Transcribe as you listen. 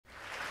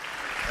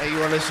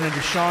You are listening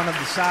to Sean of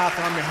the South.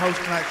 I'm your host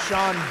tonight,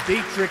 Sean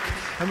Dietrich,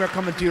 and we're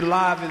coming to you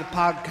live in the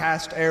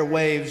podcast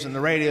airwaves and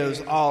the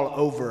radios all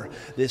over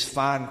this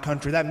fine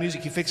country. That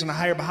music you're fixing to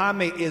hear behind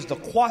me is the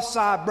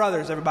Quasi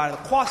Brothers, everybody.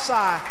 The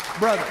Quasi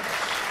Brothers.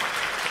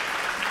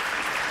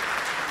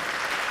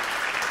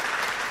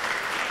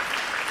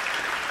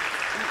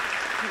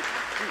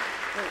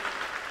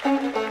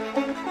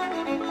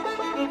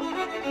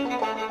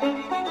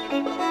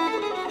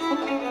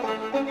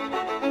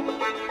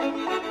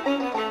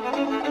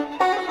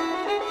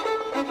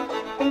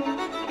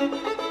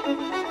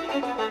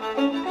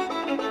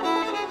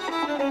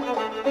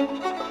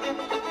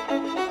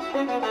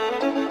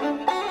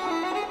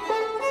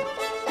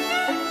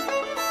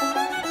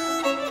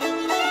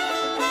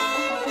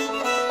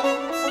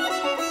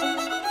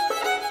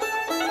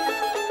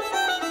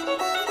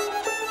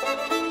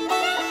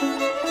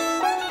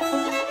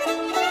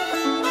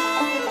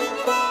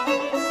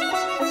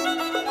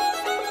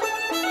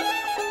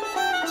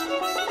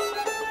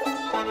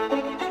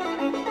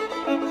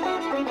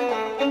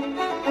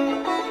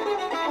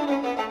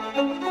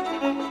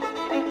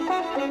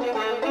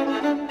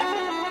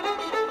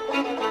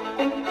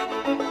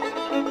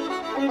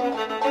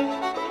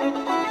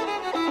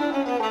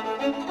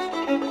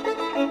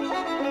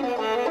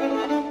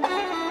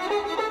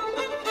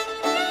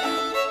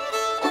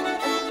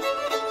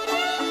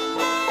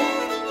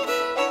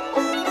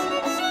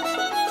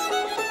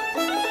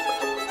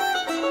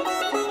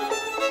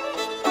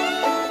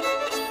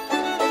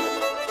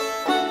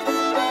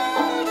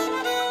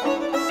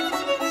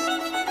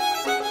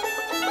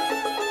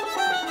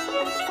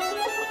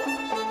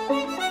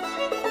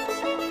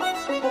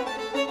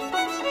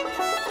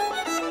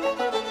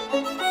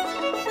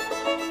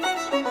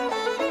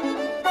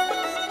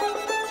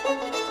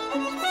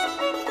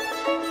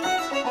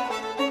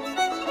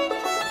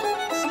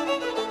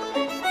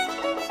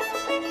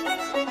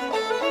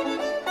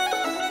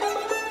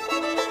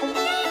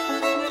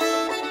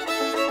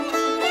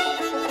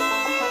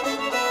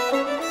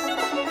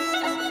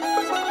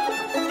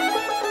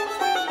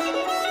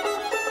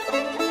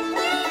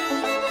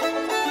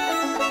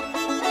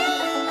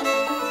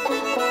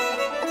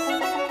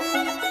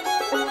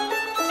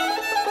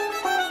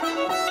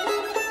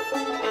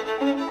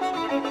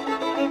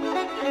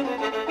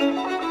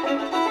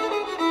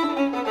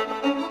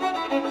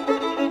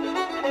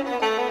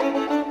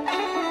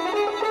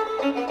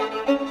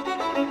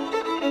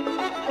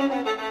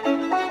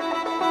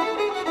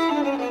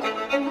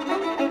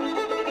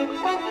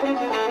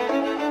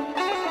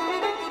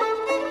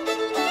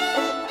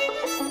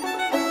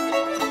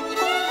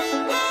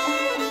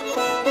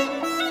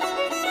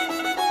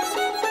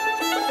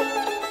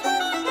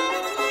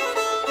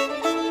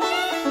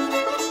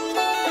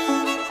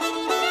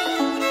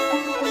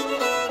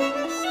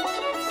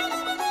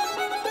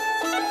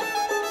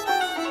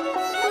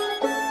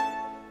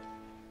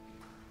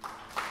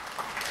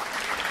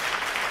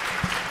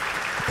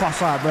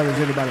 Quasi Brothers,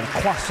 everybody.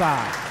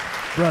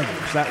 Quasi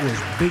Brothers. That was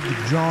Big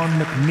John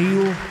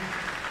McNeil,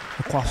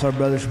 the Quasi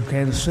Brothers from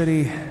Kansas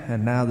City.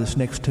 And now this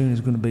next tune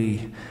is going to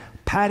be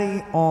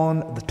Patty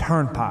on the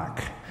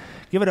Turnpike.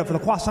 Give it up for the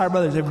Quasi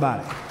Brothers,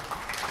 everybody.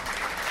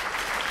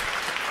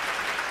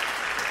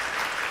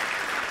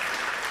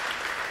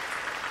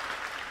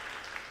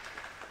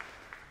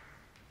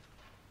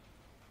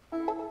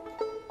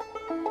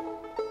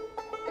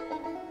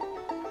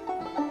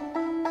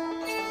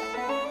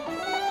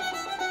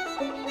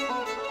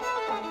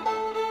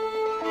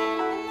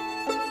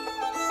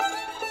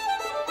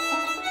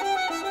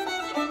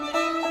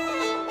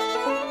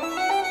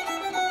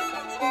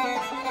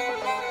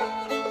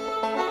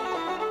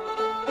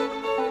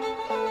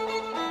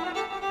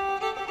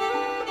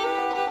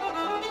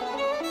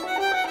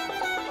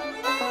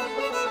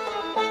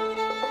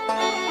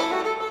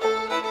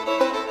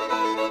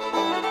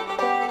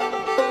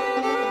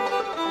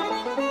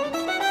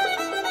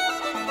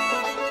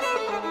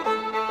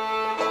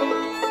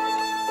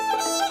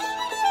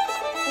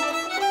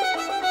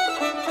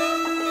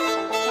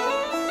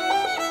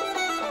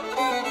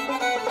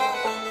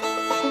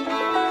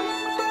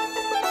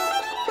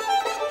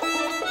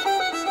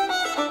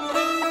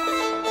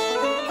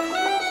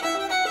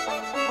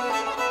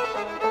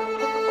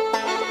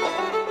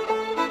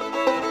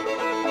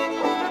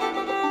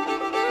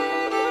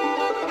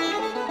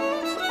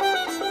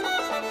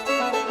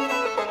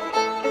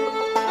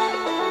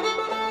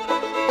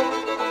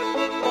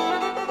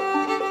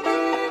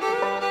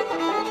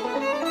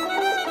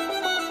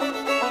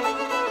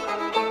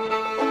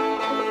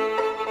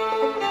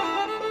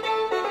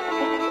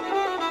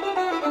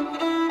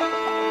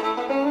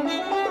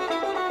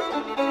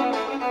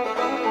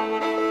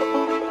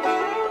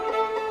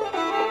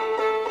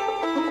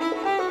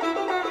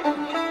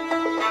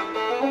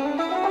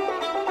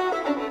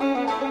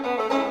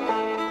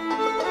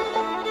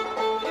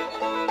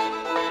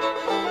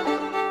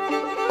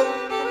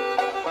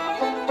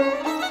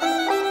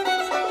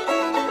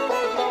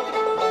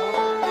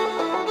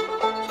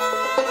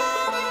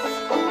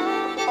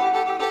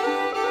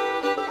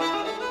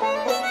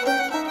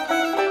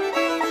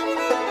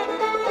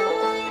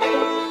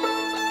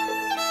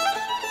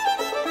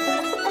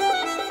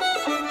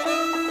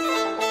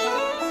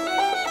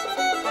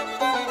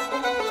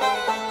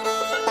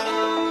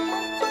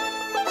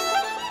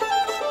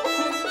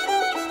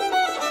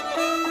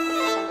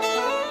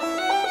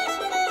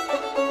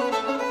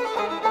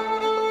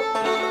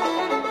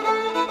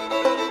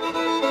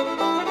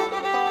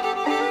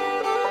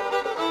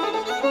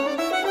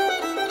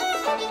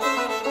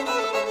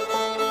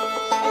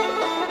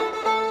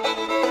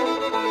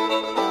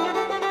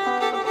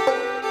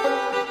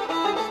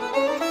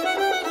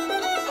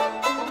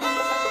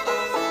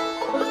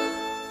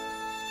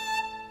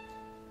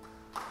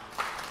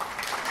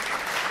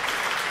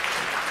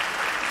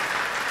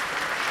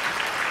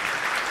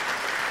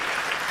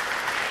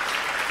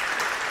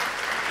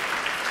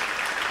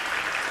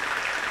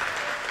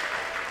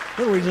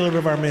 We'll read a little bit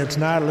of our mail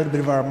tonight, a little bit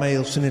of our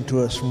mail sent in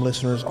to us from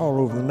listeners all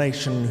over the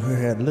nation who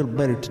had a little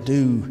better to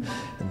do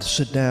than to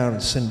sit down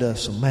and send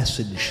us a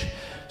message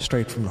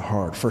straight from the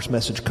heart. First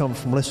message comes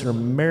from listener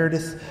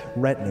Meredith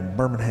Retton in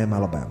Birmingham,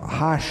 Alabama.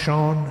 Hi,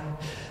 Sean.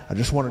 I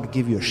just wanted to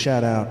give you a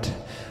shout out.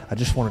 I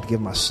just wanted to give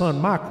my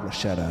son Michael a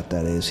shout out,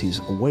 that is. He's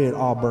away at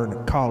Auburn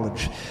at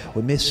college.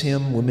 We miss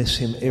him. We miss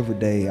him every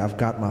day. I've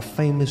got my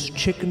famous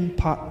chicken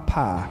pot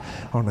pie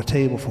on the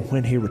table for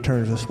when he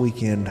returns this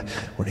weekend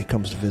when he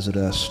comes to visit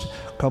us.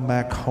 Come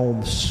back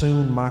home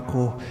soon,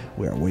 Michael.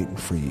 We are waiting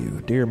for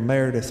you. Dear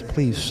Meredith,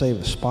 please save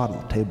a spot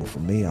at the table for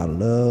me. I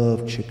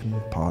love chicken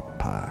pot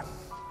pie.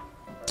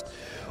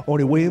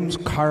 Odie Williams,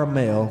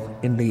 Carmel,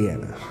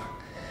 Indiana.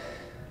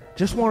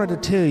 Just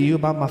wanted to tell you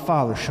about my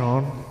father,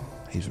 Sean.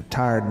 He's a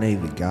retired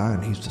Navy guy,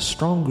 and he's the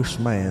strongest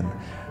man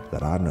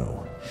that I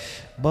know.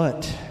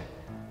 But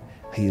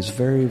he is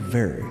very,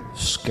 very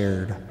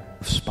scared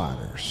of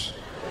spiders.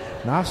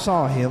 And I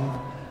saw him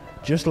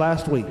just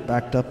last week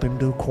backed up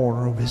into a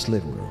corner of his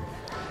living room.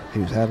 He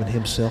was having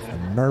himself a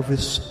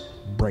nervous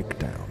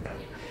breakdown.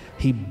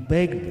 He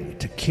begged me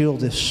to kill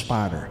this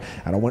spider,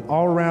 and I went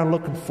all around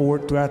looking for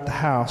it throughout the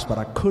house, but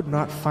I could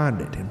not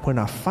find it. And when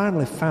I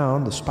finally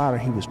found the spider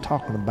he was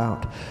talking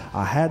about,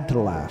 I had to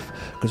laugh,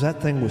 because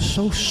that thing was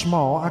so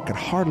small I could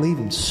hardly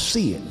even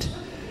see it.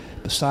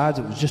 Besides,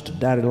 it was just a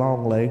daddy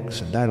long legs,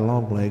 and daddy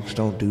long legs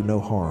don't do no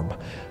harm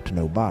to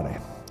nobody.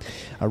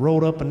 I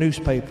rolled up a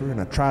newspaper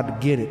and I tried to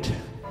get it,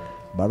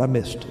 but I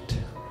missed it.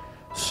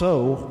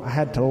 So I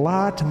had to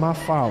lie to my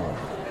father.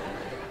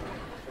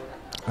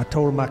 I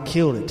told him I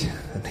killed it,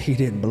 and he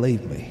didn't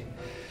believe me.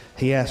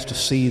 He asked to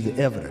see the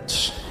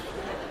evidence.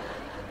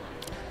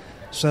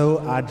 So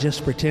I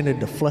just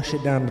pretended to flush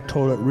it down the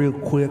toilet real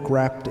quick,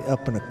 wrapped it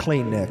up in a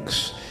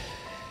Kleenex.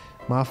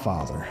 My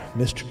father,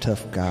 Mr.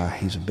 Tough Guy,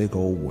 he's a big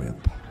old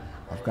wimp.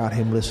 I've got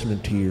him listening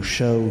to your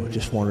show.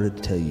 Just wanted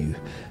to tell you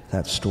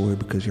that story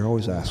because you're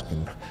always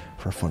asking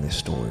for funny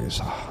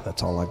stories.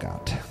 That's all I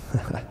got.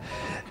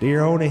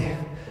 Dear Oni,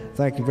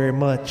 thank you very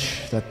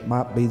much. That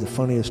might be the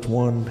funniest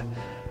one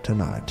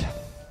tonight.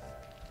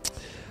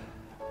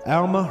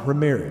 Alma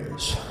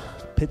Ramirez,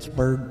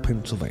 Pittsburgh,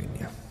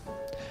 Pennsylvania.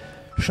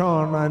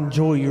 Sean, I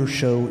enjoy your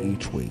show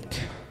each week,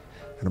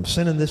 and I'm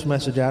sending this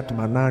message out to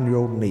my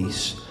 9-year-old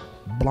niece,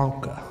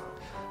 Blanca.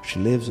 She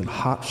lives in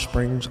Hot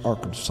Springs,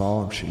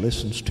 Arkansas, and she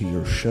listens to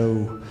your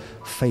show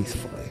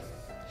faithfully.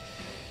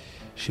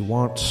 She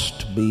wants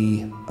to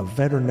be a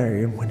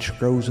veterinarian when she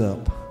grows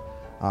up.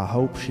 I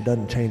hope she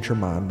doesn't change her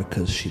mind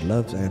because she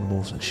loves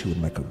animals and she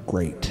would make a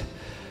great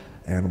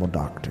animal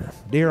doctor.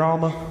 Dear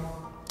Alma,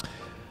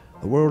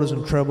 the world is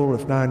in trouble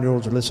if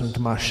 9-year-olds are listening to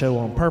my show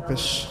on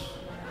purpose.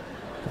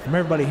 From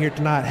everybody here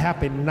tonight,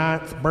 happy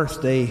 9th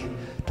birthday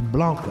to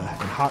Blanca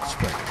in Hot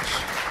Springs.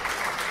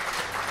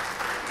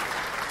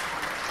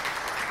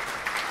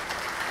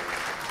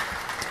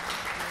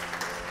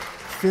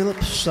 Philip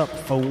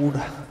Supfold,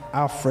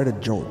 Alpharetta,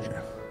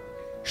 Georgia.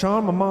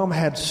 Sean, my mom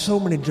had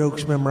so many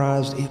jokes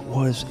memorized, it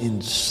was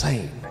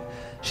insane.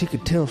 She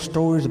could tell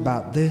stories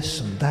about this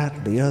and that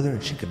and the other,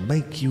 and she could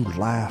make you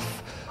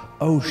laugh.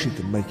 Oh, she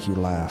could make you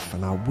laugh,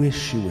 and I wish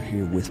she were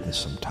here with me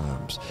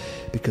sometimes,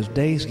 because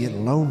days get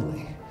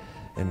lonely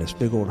in this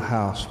big old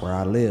house where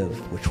I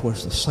live, which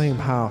was the same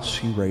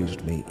house you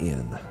raised me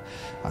in.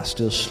 I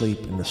still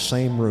sleep in the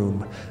same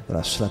room that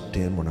I slept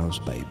in when I was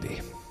a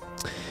baby.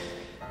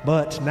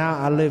 But now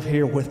I live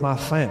here with my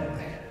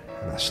family,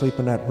 and I sleep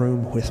in that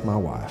room with my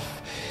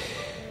wife.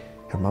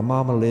 And my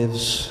mama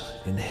lives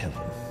in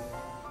heaven.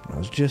 I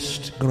was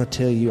just going to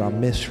tell you I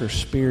miss her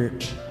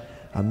spirit,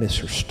 I miss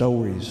her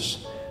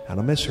stories, and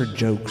I miss her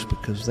jokes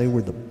because they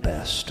were the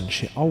best, and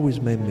she always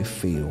made me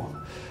feel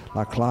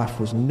like life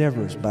was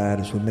never as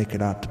bad as we make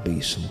it out to be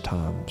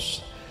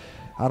sometimes.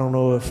 I don't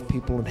know if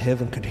people in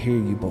heaven could hear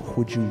you, but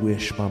would you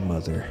wish my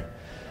mother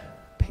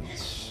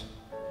peace?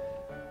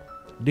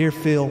 Dear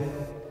Phil,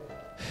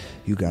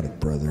 you got it,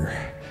 brother.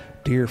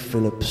 Dear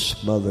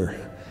Philip's mother,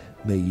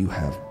 may you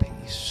have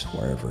peace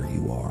wherever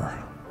you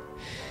are.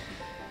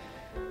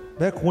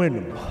 Beck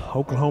Wyndham,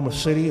 Oklahoma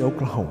City,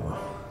 Oklahoma.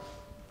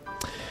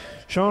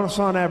 Sean, I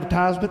saw an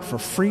advertisement for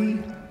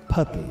free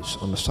puppies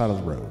on the side of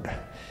the road.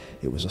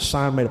 It was a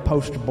sign made of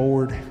poster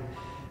board,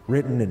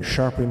 written in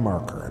Sharpie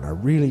marker, and I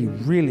really,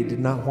 really did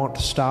not want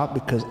to stop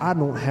because I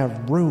don't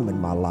have room in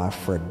my life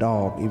for a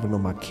dog, even though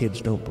my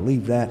kids don't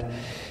believe that.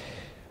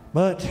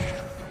 But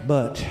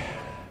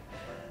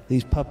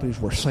these puppies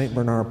were St.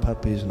 Bernard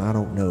puppies, and I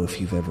don't know if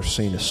you've ever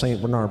seen a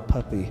St. Bernard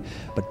puppy,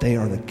 but they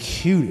are the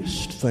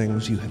cutest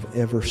things you have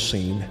ever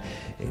seen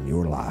in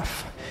your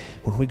life.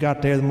 When we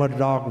got there, the mother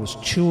dog was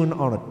chewing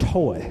on a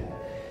toy.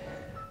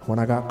 When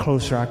I got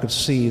closer, I could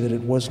see that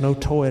it was no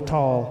toy at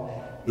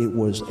all. It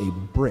was a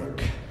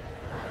brick.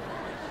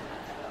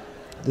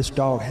 This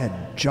dog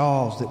had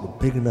jaws that were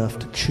big enough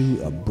to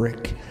chew a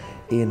brick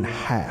in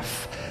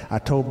half. I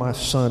told my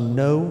son,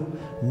 no,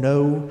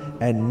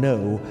 and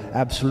no,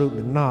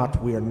 absolutely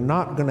not. We are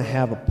not going to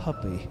have a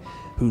puppy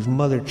whose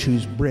mother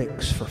chews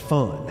bricks for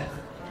fun.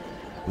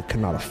 We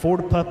cannot afford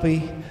a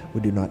puppy.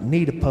 We do not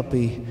need a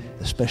puppy,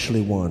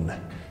 especially one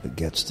that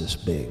gets this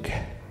big.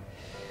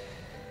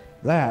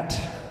 That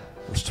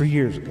was 3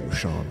 years ago,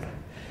 Sean.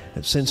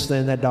 And since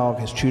then, that dog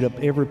has chewed up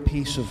every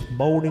piece of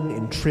molding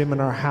and trim in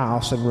our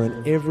house and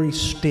ruined every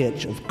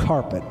stitch of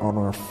carpet on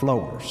our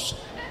floors.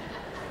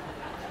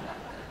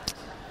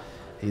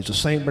 He's a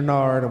St.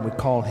 Bernard, and we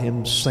call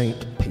him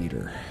St.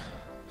 Peter.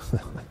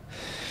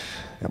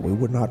 And we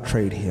would not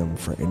trade him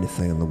for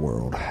anything in the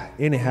world.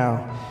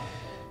 Anyhow,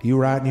 you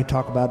write and you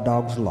talk about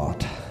dogs a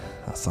lot.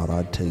 I thought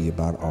I'd tell you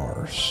about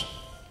ours.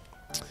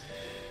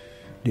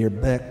 Dear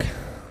Beck,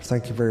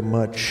 thank you very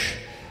much.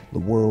 The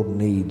world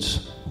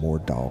needs more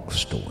dog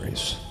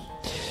stories.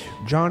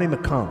 Johnny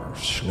McConnors,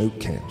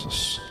 Chanute,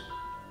 Kansas.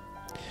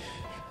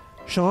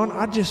 Sean,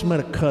 I just met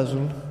a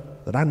cousin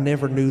that I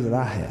never knew that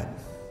I had.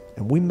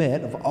 And we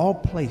met, of all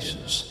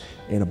places,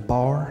 in a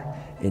bar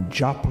in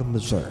Joplin,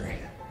 Missouri.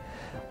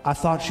 I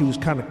thought she was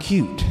kind of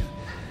cute,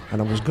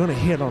 and I was going to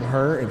hit on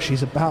her, and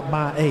she's about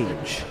my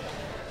age.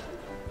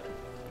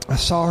 I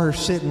saw her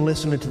sitting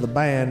listening to the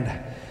band,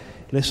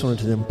 listening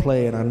to them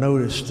play, and I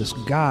noticed this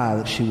guy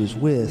that she was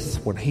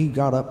with. When he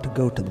got up to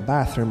go to the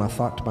bathroom, I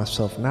thought to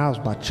myself, now's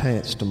my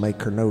chance to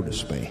make her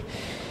notice me.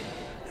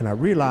 And I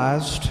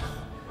realized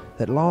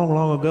that long,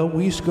 long ago,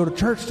 we used to go to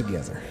church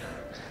together.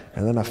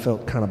 And then I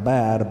felt kind of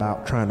bad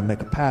about trying to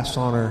make a pass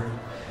on her.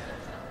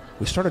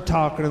 We started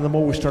talking, and the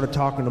more we started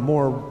talking, the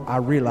more I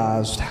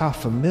realized how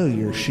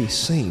familiar she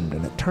seemed.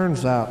 And it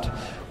turns out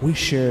we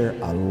share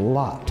a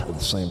lot of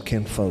the same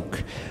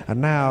kinfolk.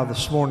 And now,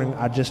 this morning,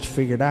 I just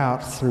figured out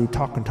through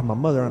talking to my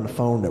mother on the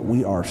phone that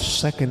we are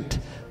second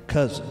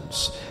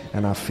cousins.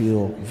 And I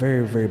feel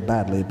very, very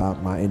badly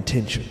about my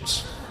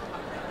intentions.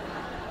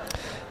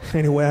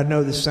 Anyway, I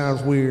know this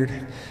sounds weird.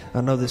 I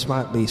know this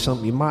might be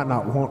something you might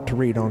not want to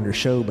read on your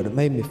show, but it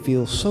made me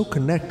feel so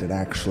connected,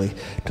 actually,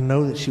 to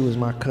know that she was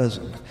my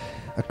cousin.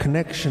 A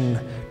connection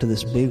to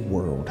this big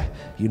world.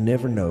 You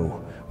never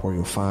know where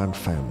you'll find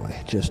family.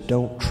 Just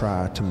don't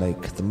try to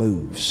make the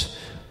moves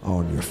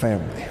on your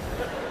family.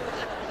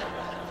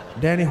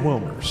 Danny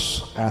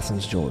Wilmers,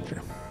 Athens,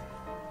 Georgia.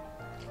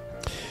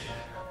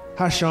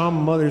 Hi, Sean.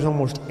 My mother's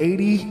almost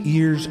 80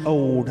 years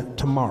old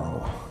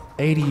tomorrow.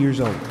 80 years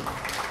old.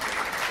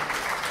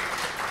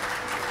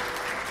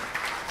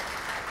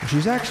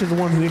 She's actually the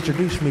one who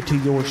introduced me to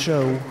your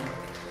show.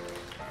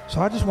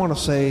 So I just want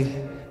to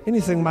say,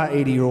 anything my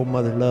 80-year-old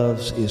mother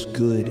loves is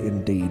good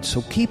indeed.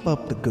 So keep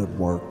up the good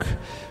work.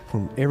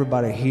 From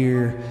everybody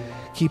here,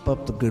 keep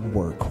up the good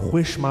work.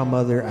 Wish my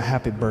mother a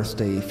happy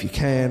birthday if you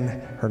can.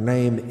 Her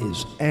name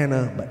is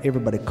Anna, but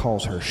everybody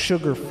calls her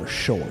Sugar for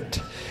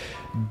short.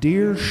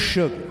 Dear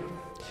Sugar,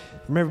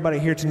 from everybody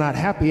here tonight,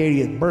 happy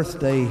 80th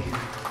birthday.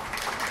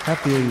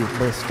 Happy 80th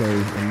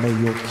birthday, and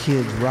may your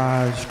kids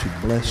rise to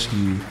bless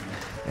you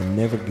and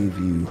never give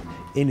you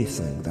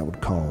anything that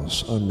would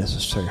cause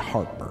unnecessary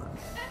heartburn.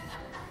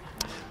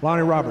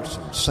 Lonnie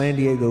Robertson, San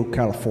Diego,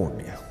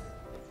 California.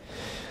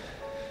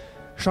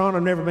 Sean,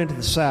 I've never been to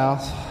the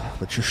South,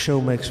 but your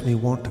show makes me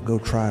want to go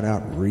try it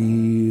out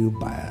real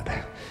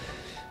bad.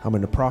 I'm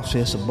in the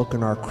process of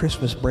booking our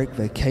Christmas break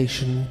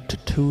vacation to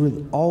tour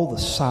all the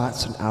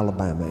sites in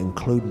Alabama,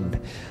 including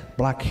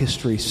Black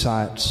History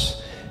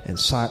sites and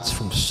sites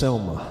from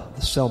Selma,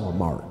 the Selma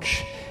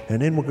March.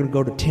 And then we're going to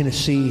go to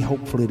Tennessee,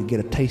 hopefully to get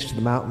a taste of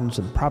the mountains,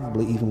 and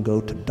probably even go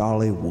to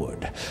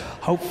Dollywood.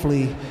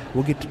 Hopefully,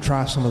 we'll get to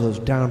try some of those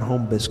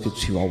down-home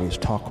biscuits you always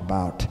talk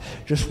about.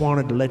 Just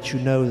wanted to let you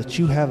know that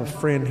you have a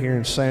friend here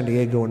in San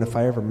Diego, and if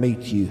I ever meet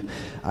you,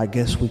 I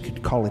guess we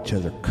could call each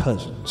other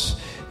cousins.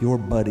 Your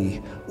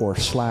buddy or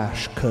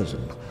 /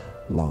 cousin,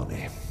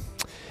 Lonnie.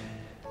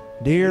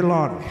 Dear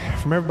Lonnie,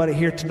 from everybody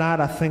here tonight,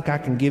 I think I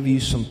can give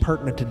you some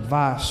pertinent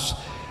advice.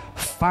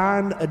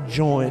 Find a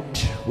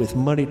joint with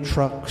muddy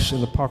trucks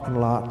in the parking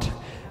lot,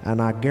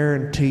 and I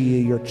guarantee you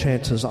your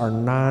chances are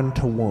 9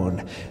 to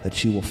 1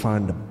 that you will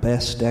find the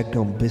best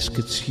daggone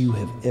biscuits you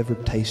have ever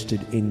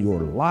tasted in your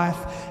life.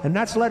 And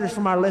that's letters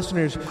from our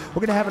listeners. We're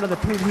going to have another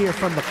tune here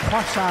from the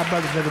Quasi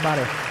Brothers,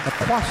 everybody. The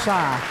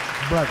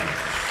Quasi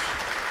Brothers.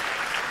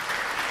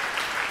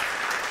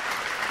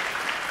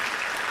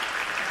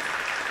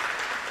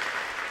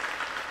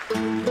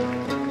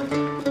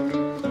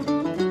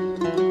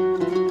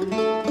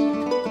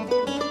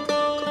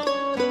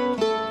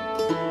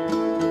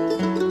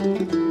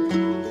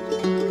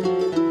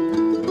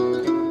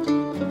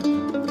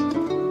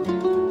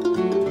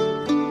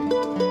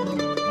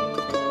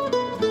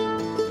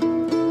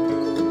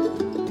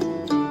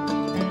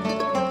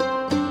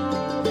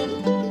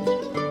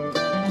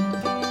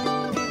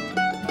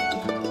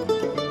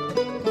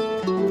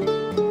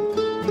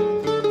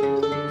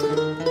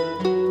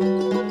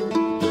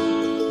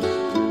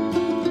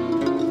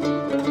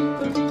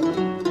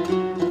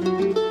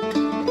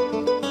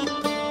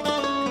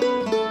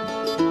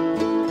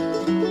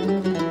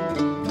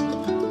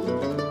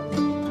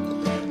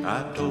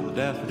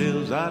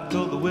 I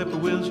told the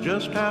whippoorwills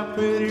just how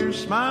pretty your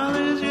smile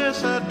is.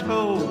 Yes, I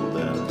told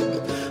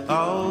them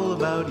all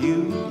about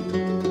you.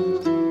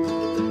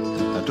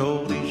 I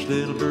told each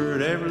little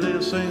bird, every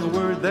little single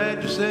word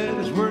that you said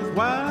is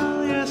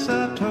worthwhile. Yes,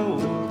 I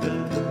told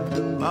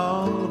them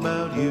all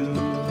about you.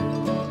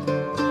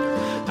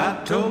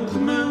 I told the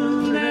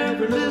moon,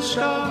 every little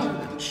star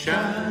that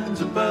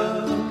shines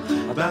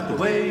above, about the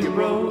way you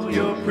roll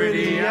your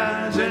pretty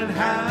eyes and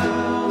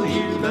how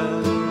you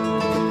love.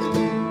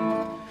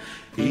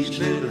 Each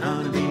little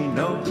honeybee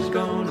knows it's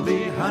gonna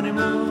be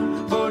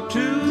honeymoon for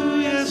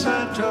two. Yes,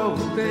 I told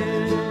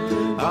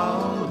them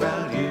all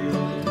about you.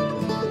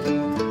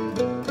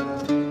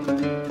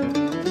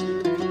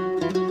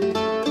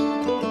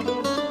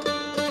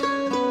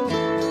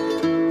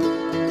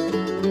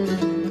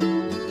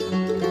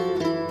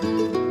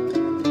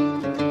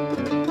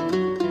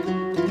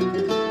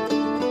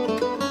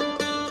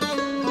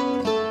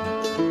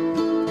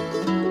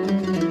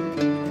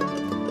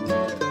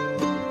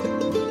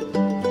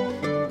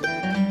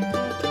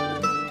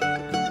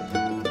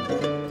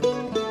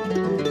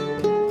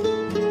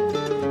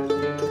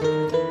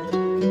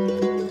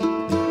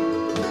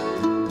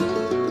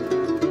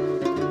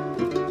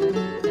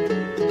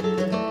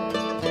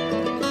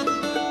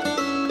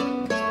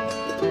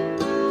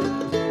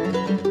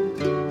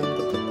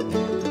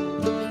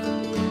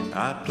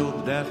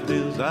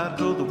 I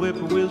told the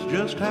whippoorwills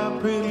just how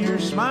pretty your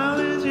smile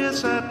is.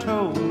 Yes, I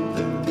told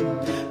them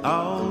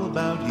all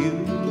about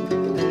you.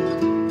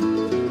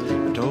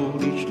 I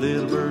told each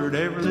little bird,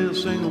 every little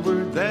single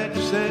word that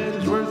you said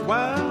is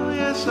worthwhile.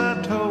 Yes,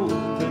 I told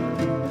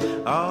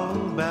them all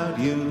about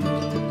you.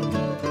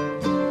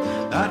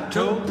 I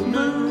told the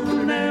moon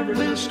and every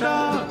little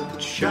star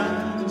that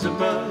shines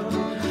above,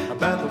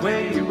 about the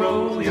way you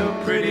roll your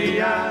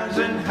pretty eyes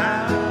and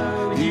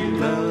how you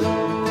love.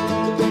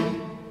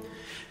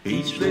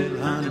 Each little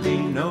honeybee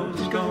knows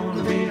it's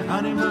gonna be a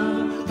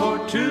honeymoon for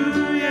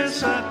two.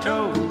 Yes, I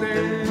told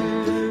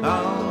them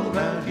all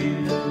about you.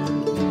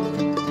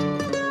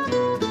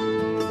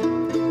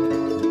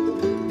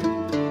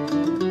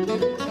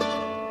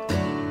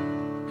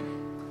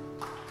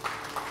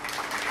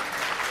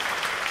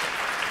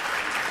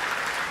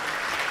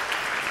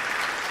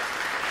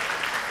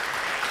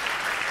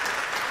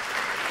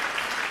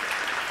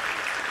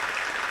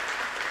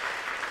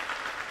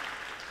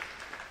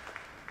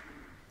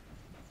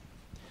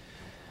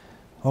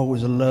 Oh, it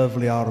was a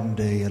lovely autumn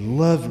day, a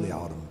lovely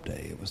autumn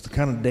day. It was the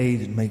kind of day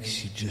that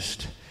makes you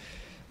just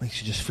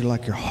feel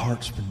like your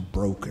heart's been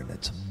broken.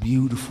 It's a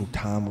beautiful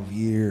time of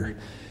year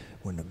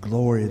when the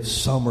glory of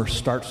summer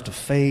starts to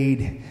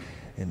fade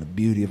and the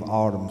beauty of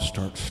autumn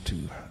starts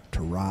to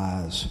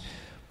rise.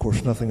 Of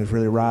course, nothing is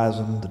really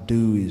rising. The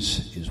dew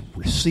is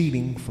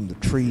receding from the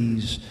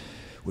trees,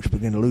 which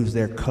begin to lose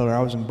their color. I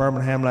was in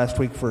Birmingham last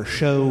week for a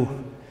show,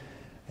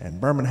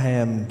 and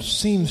Birmingham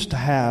seems to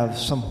have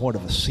somewhat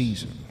of a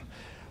season.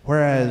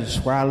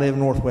 Whereas where I live,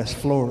 northwest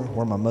Florida,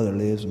 where my mother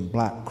lives in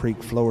Black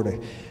Creek, Florida,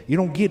 you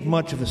don't get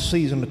much of a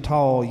season at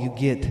all. You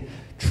get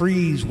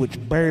trees which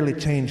barely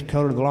change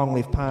color. The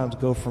longleaf pines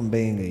go from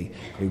being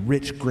a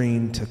rich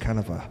green to kind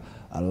of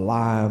a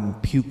lime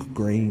puke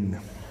green.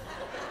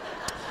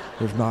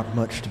 There's not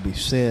much to be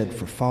said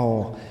for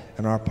fall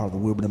in our part of the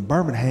world. But in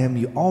Birmingham,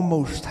 you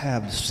almost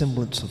have the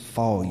semblance of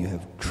fall. You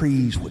have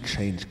trees which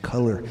change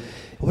color.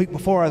 A week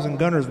before, I was in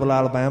Guntersville,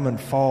 Alabama, and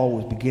fall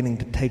was beginning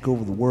to take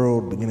over the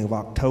world, beginning of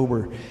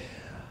October.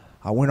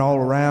 I went all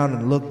around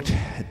and looked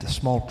at the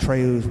small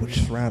trails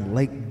which surround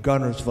Lake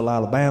Guntersville,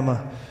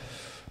 Alabama.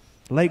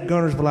 Lake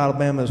Guntersville,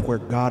 Alabama is where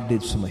God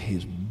did some of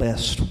his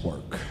best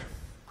work.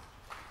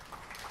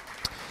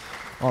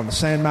 On the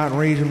Sand Mountain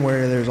region,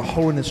 where there's a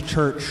holiness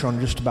church on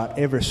just about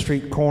every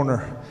street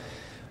corner,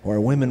 where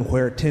women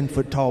wear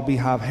 10-foot-tall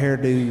beehive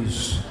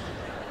hairdos,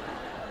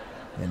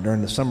 and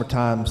during the summer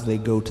times, they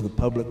go to the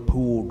public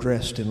pool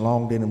dressed in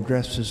long denim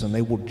dresses, and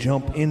they will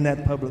jump in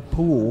that public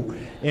pool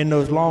in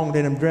those long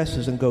denim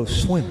dresses and go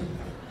swimming.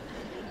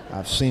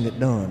 I've seen it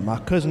done. My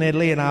cousin Ed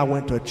Lee and I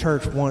went to a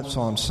church once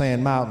on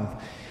Sand Mountain.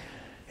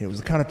 It was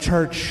the kind of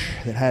church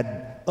that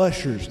had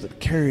ushers that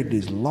carried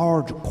these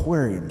large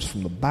aquariums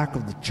from the back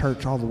of the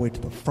church all the way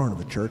to the front of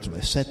the church, and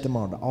they set them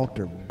on the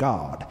altar of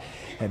God.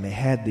 And they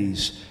had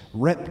these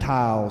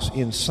reptiles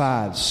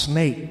inside,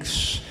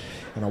 snakes.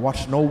 And I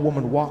watched an old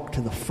woman walk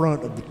to the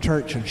front of the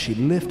church, and she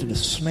lifted a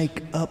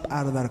snake up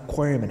out of that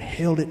aquarium and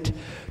held it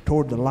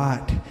toward the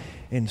light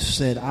and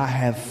said, "I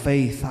have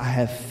faith, I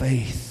have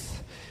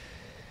faith."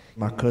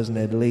 My cousin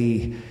Ed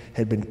Lee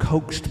had been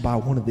coaxed by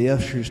one of the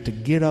ushers to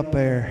get up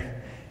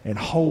there and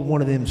hold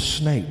one of them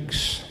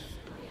snakes.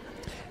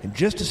 And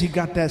just as he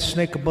got that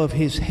snake above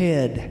his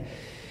head,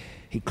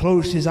 he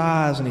closed his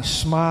eyes and he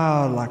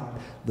smiled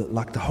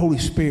like the Holy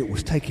Spirit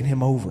was taking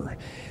him over.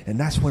 And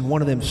that's when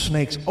one of them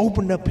snakes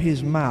opened up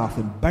his mouth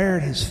and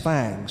bared his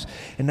fangs.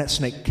 And that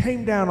snake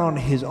came down onto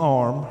his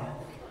arm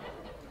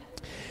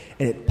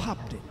and it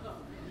popped it.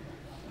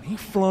 He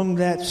flung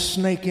that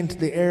snake into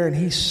the air and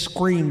he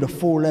screamed a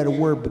 4-letter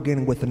word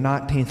beginning with the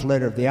 19th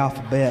letter of the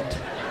alphabet.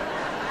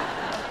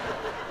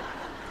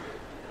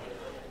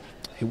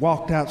 He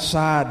walked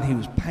outside and he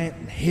was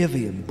panting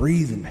heavy and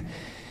breathing.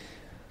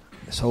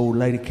 This old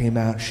lady came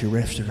out. She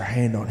rested her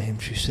hand on him.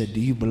 She said, "Do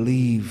you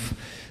believe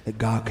that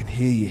God can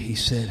heal you?" He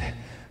said,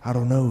 "I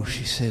don't know."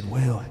 She said,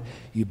 "Well,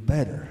 you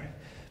better,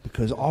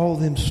 because all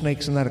them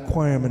snakes in that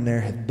aquarium in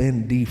there have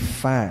been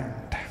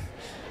defanged."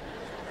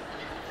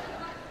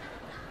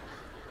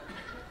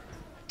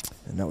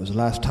 And that was the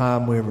last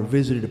time we ever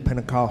visited a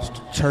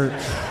Pentecostal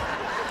church.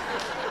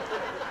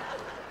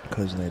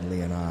 Cousin Ed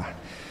Lee and I.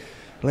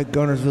 Lake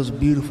Gunnersville's a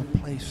beautiful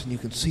place, and you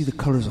can see the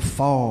colors of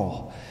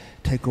fall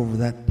take over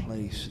that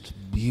place. It's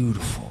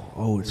beautiful.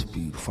 Oh, it's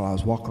beautiful. I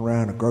was walking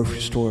around a grocery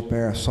store up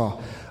there. I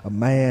saw a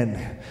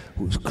man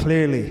who was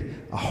clearly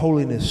a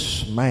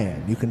holiness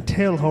man. You can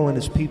tell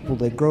holiness people,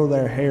 they grow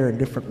their hair in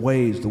different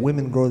ways. The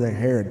women grow their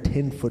hair in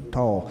 10 foot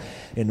tall.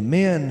 And the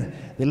men,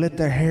 they let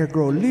their hair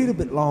grow a little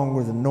bit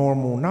longer than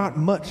normal. Not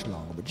much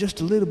longer, but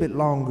just a little bit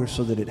longer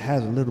so that it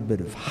has a little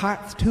bit of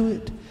height to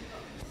it.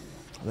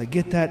 They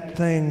get that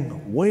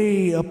thing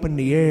way up in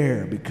the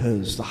air,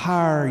 because the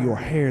higher your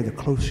hair, the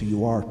closer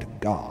you are to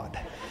God.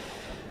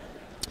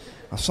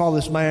 I saw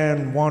this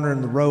man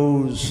wandering the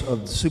rows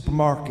of the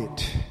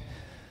supermarket,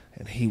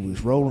 and he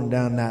was rolling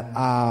down that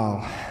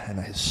aisle, and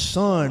his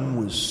son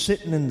was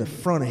sitting in the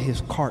front of his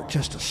cart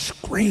just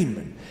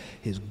screaming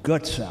his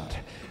guts out.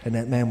 And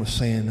that man was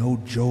saying, oh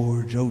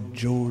George,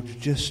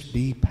 just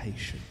be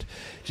patient.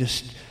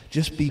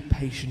 Just be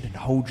patient and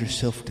hold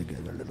yourself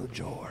together, little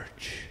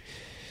George."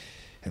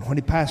 And when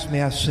he passed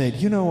me, I said,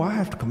 I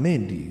have to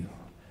commend you.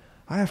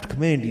 I have to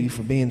commend you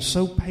for being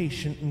so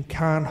patient and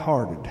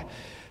kind-hearted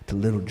to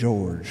little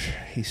George.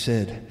 He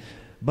said,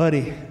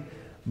 "Buddy,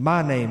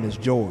 my name is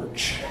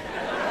George."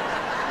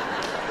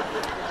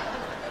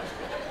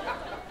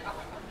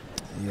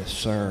 Yes,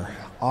 sir.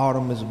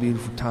 Autumn is a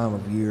beautiful time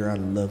of year. I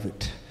love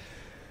it.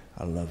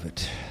 I love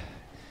it.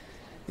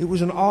 It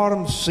was an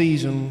autumn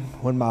season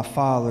when my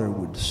father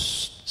would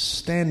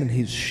stand in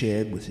his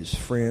shed with his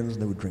friends,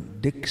 and they would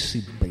drink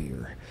Dixie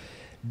beer.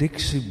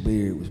 Dixie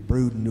beer was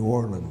brewed in New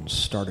Orleans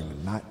starting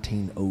in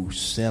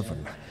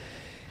 1907.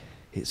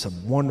 It's a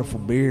wonderful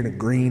beer in a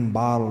green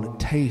bottle. It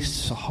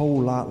tastes a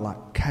whole lot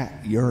like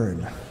cat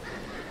urine.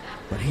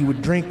 But he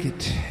would drink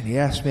it, and he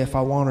asked me if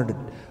I wanted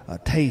a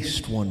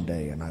taste one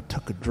day, and I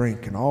took a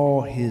drink, and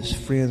all his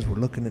friends were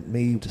looking at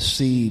me to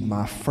see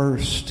my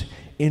first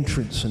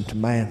entrance into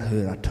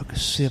manhood. I took a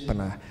sip,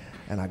 and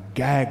I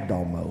gagged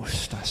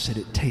almost. I said,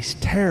 "It tastes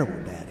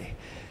terrible, Daddy."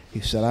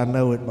 He said, "I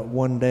know it, but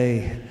one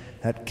day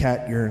that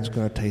cat urine's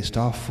going to taste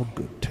awful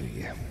good to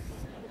you."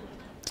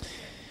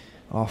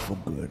 Awful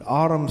good.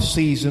 Autumn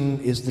season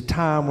is the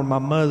time when my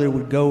mother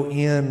would go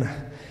in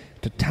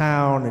to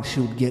town and she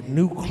would get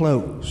new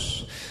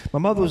clothes. My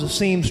mother was a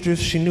seamstress.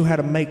 She knew how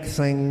to make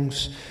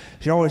things.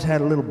 She always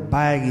had a little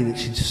baggie that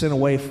she'd sent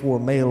away for a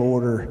mail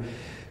order,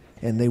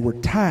 and they were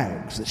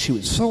tags that she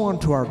would sew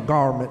onto our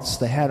garments.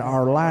 They had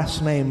our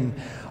last name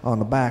on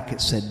the back.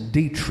 It said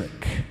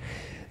Dietrich.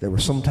 There were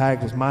some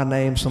tags with my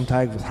name, some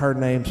tags with her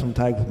name, some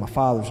tags with my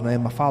father's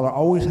name. My father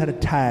always had a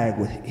tag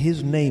with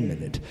his name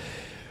in it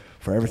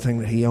for everything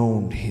that he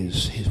owned.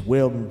 His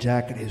welding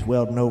jacket, his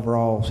welding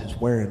overalls, his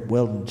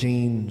welding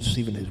jeans,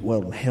 even his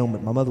welding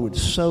helmet. My mother would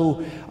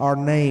sew our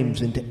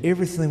names into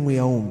everything we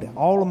owned.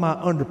 All of my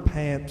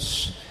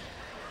underpants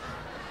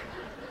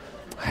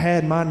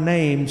had my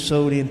name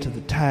sewed into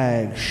the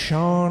tag.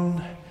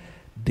 Sean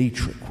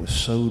Dietrich was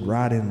sewed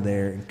right in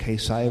there in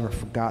case I ever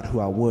forgot who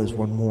I was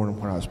one morning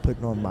when I was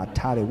putting on my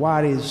tighty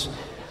whities.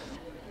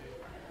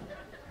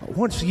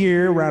 Once a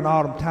year around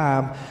autumn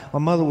time, my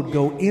mother would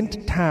go into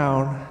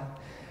town,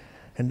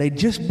 and they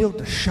just built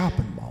a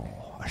shopping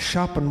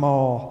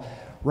mall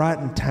right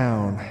in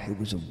town. It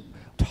was a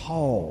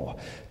tall,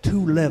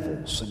 2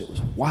 levels, and it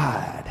was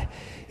wide.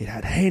 It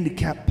had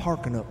handicapped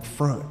parking up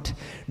front.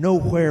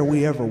 Nowhere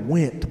we ever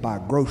went to buy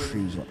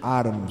groceries or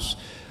items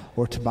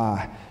or to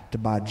buy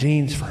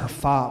jeans for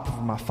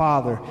my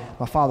father.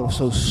 My father was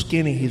so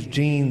skinny, his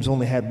jeans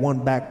only had one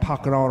back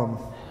pocket on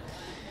them.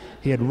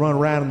 He had to run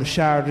around in the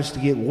shower just to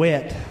get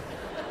wet.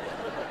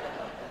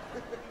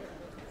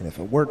 And if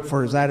it worked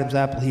for his Adam's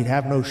apple, he'd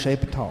have no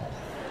shape at all.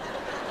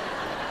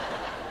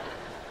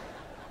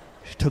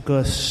 She took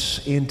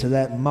us into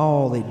that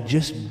mall. They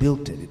just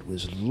built it. It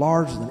was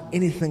larger than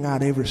anything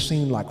I'd ever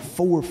seen, like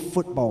 4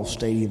 football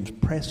stadiums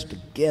pressed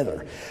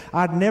together.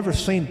 I'd never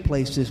seen a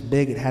place this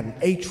big. It had an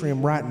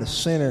atrium right in the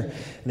center,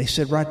 and they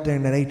said right there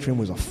in that atrium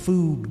was a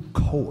food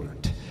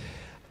court.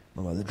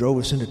 My mother drove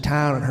us into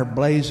town in her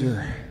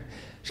Blazer.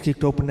 She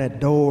kicked open that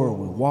door, and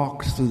we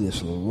walked through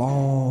this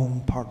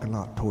long parking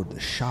lot toward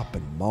the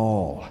shopping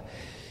mall.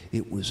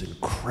 It was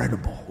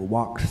incredible. We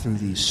walked through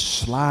these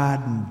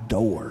sliding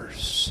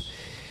doors.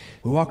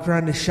 We walked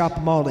around this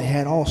shopping mall. They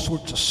had all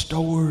sorts of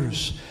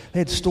stores. They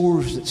had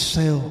stores that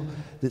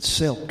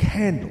sell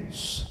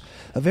candles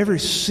of every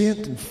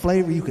scent and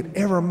flavor you could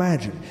ever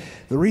imagine.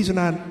 The reason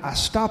I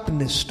stopped in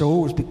this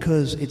store was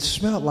because it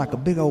smelled like a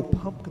big old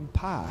pumpkin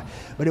pie.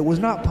 But it was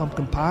not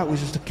pumpkin pie. It was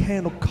just a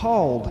candle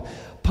called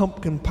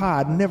pumpkin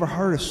pie. I'd never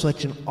heard of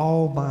such in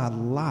all my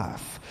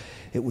life.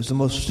 It was the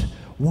most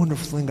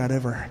wonderful thing I'd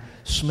ever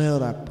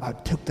smelled. I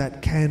took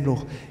that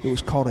candle. It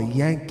was called a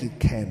Yankee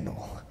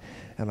candle.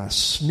 And I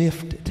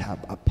sniffed it.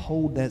 I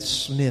pulled that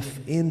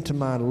sniff into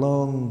my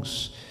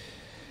lungs.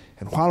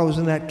 And while I was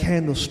in that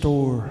candle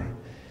store,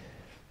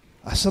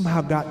 I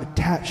somehow got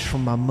detached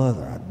from my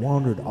mother. I'd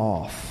wandered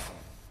off.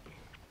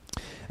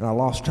 And I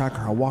lost track of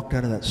her. I walked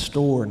out of that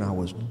store and I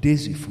was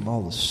dizzy from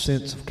all the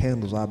scents of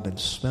candles I'd been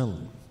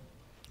smelling.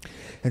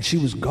 And she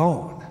was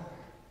gone.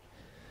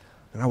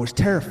 And I was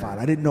terrified.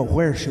 I didn't know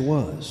where she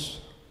was.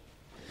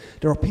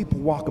 There were people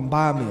walking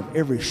by me of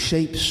every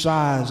shape,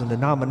 size, and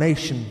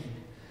denomination.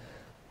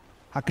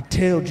 I could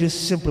tell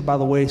just simply by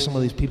the way some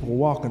of these people were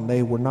walking,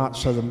 they were not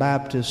Southern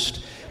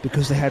Baptist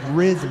because they had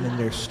rhythm in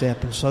their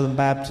step, and Southern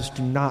Baptists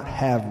do not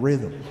have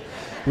rhythm.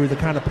 We were the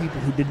kind of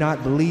people who did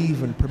not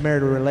believe in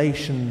premarital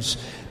relations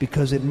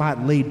because it might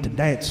lead to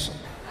dancing.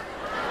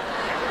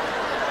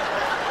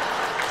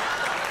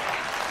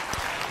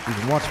 You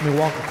can watch me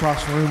walk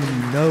across the room and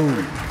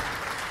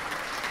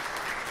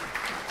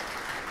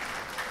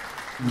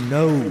you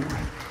know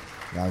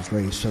that I was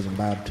raised Southern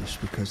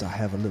Baptist because I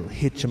have a little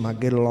hitch in my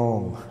get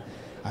along.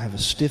 I have a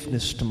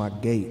stiffness to my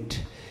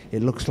gait.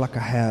 It looks like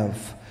I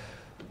have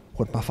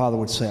what my father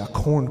would say, a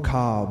corn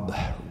cob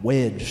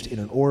wedged in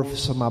an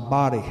orifice of my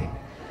body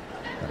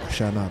that I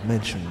shall not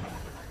mention.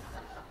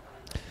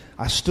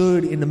 I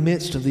stood in the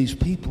midst of these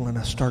people and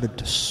I started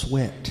to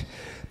sweat.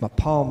 My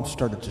palms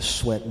started to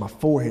sweat, my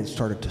forehead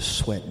started to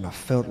sweat, and I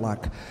felt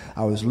like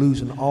I was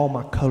losing all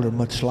my color,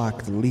 much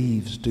like the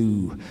leaves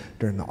do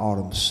during the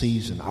autumn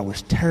season. I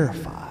was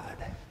terrified.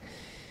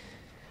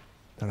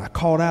 And I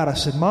called out, I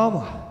said,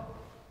 Mama,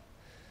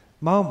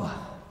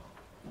 Mama.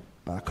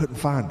 But I couldn't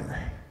find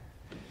her.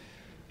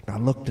 And I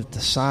looked at the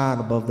sign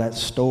above that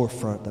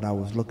storefront that I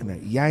was looking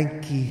at,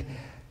 Yankee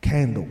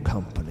Candle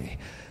Company.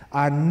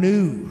 I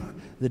knew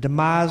the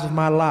demise of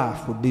my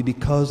life would be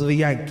because of a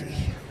Yankee.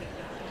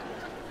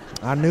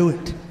 I knew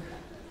it.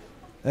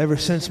 Ever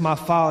since my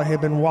father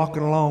had been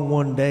walking along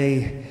one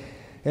day,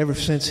 ever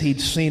since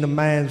he'd seen a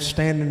man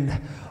standing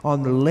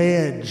on the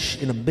ledge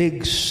in a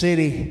big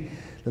city,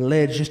 the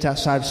ledge just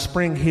outside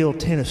Spring Hill,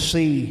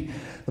 Tennessee,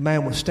 the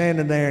man was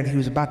standing there and he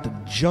was about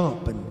to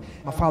jump. And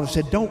my father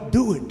said, don't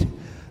do it.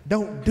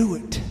 Don't do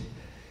it.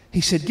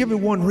 He said, give me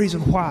one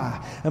reason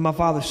why. And my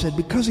father said,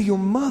 because of your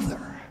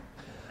mother.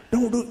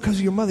 Don't do it because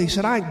of your mother. He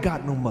said, I ain't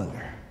got no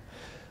mother.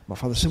 My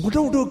father said, well,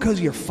 don't do it because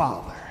of your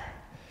father.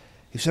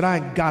 He said, I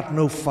ain't got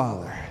no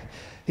father.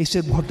 He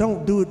said, well,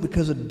 don't do it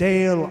because of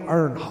Dale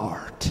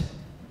Earnhardt.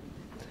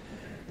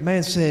 The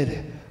man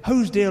said,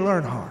 who's Dale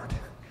Earnhardt?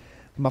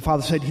 My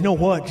father said, you know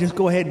what? Just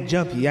go ahead and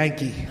jump, you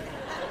Yankee.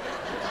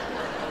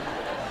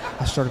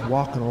 I started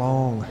walking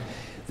along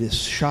this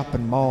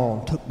shopping mall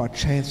and took my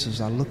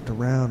chances. I looked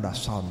around. I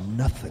saw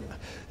nothing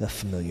of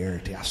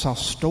familiarity. I saw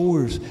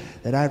stores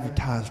that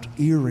advertised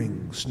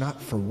earrings,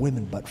 not for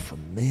women, but for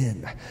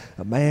men.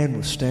 A man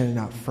was standing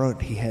out front.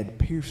 He had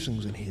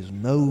piercings in his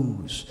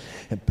nose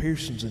and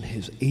piercings in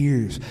his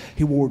ears.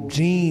 He wore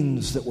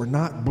jeans that were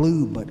not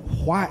blue, but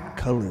white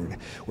colored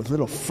with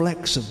little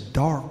flecks of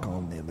dark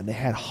on them, and they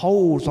had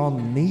holes on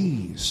the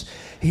knees.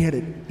 He had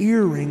an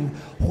earring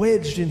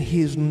wedged in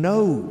his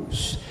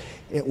nose,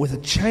 with a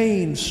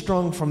chain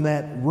strung from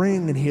that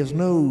ring in his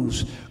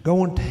nose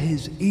going to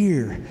his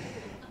ear.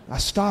 I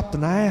stopped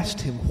and I asked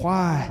him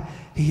why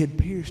he had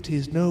pierced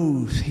his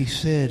nose. He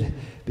said,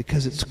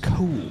 because it's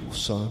cool,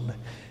 son.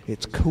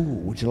 It's cool.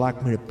 Would you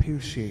like me to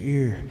pierce your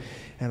ear?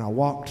 And I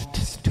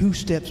walked 2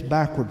 steps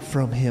backward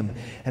from him,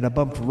 and I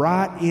bumped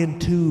right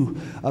into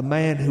a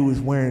man who was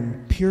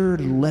wearing pure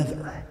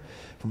leather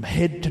from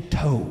head to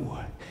toe.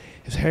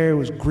 His hair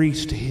was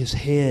greased to his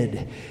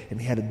head, and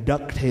he had a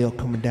ducktail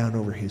coming down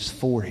over his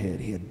forehead.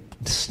 He had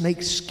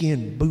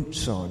snakeskin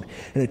boots on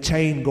and a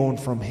chain going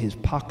from his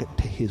pocket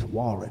to his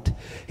wallet.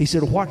 He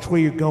said, watch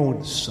where you're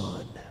going,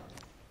 son.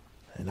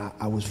 And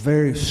I was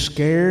very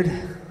scared.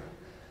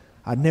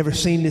 I'd never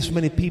seen this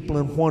many people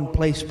in one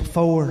place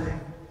before.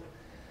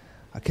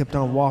 I kept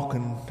on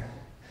walking,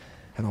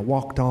 and I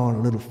walked on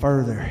a little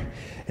further,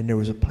 and there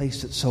was a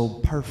place that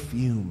sold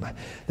perfume.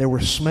 There were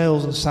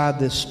smells inside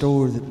this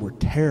store that were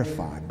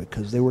terrifying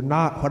because they were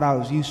not what I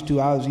was used to.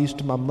 I was used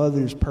to my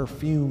mother's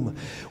perfume,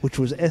 which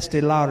was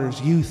Estee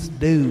Lauder's Youth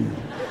Dew.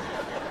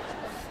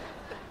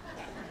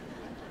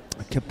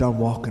 I kept on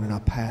walking, and I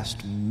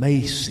passed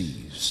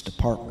Macy's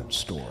department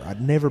store.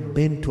 I'd never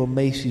been to a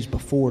Macy's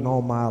before in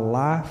all my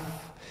life.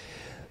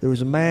 There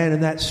was a man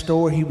in that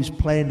store. He was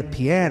playing the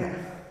piano.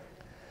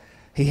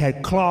 He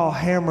had claw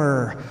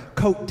hammer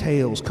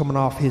coattails coming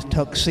off his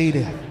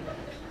tuxedo.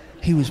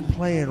 He was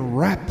playing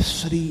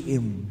Rhapsody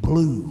in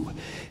Blue.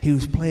 He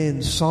was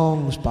playing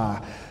songs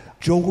by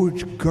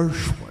George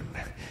Gershwin.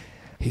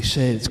 He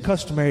said, it's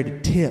customary to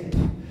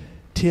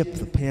tip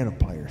the piano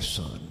player's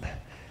son.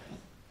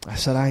 I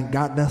said, I ain't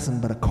got nothing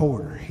but a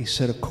quarter. He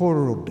said, a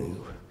quarter will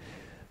do.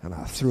 And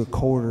I threw a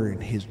quarter in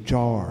his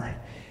jar,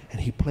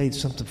 and he played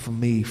something for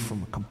me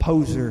from a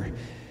composer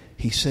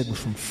he said was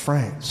from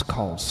France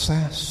called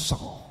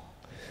Saint-Saëns.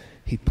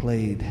 He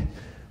played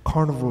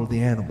Carnival of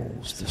the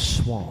Animals, the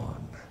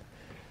Swan.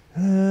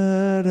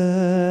 Da,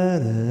 da,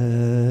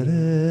 da, da,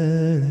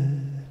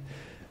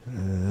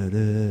 da,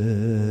 da,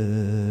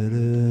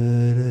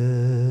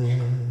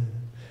 da.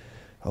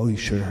 Oh, you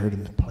should have heard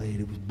him play it.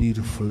 It was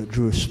beautiful. It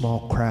drew a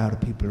small crowd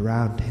of people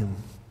around him.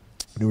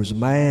 There was a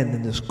man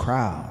in this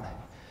crowd.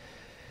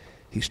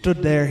 He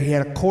stood there. He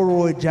had a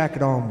corduroy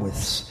jacket on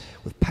with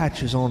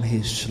patches on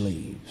his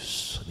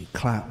sleeves. And he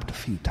clapped a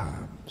few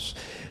times.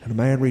 And the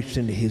man reached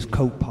into his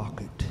coat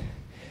pocket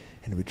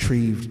and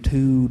retrieved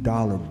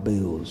 $2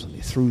 bills, and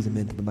he threw them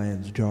into the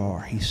man's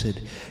jar. He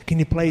said, "Can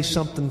you play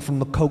something from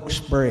the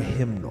Cokesbury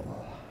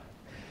hymnal?"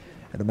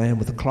 And the man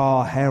with the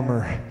claw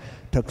hammer,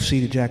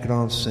 tuxedo jacket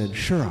on, said,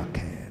 "Sure I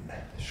can,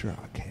 sure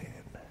I can."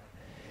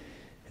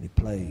 And he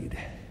played,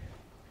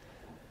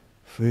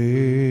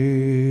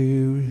 "Fairest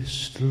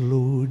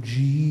Lord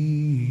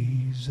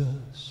Jesus,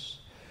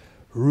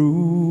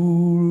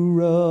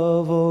 ruler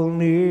of all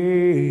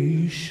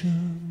nations."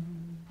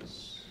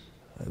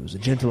 There was a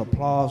gentle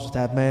applause that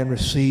that man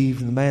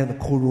received, and the man in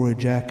the corduroy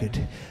jacket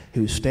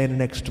who was standing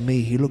next to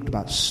me, he looked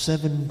about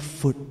 7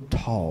 foot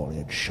tall. He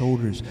had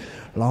shoulders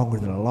longer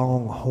than a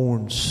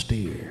longhorn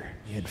steer.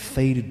 He had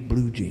faded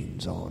blue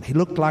jeans on. He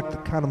looked like the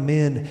kind of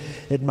men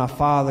that my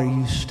father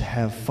used to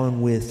have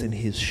fun with in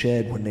his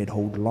shed when they'd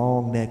hold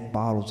long neck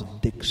bottles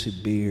of Dixie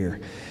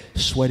beer,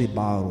 sweaty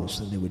bottles,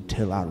 and they would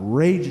tell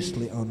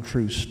outrageously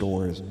untrue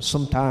stories. And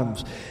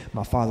sometimes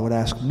my father would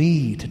ask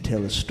me to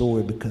tell a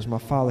story because my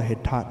father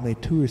had taught me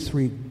 2 or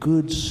 3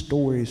 good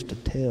stories to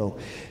tell.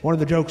 One of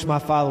the jokes my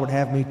father would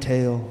have me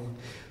tell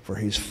for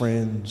his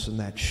friends in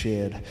that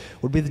shed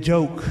would be the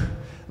joke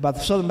about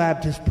the Southern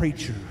Baptist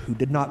preacher who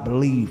did not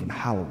believe in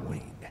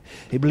Halloween.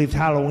 He believed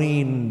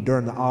Halloween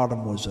during the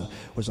autumn was a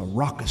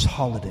raucous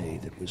holiday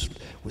that was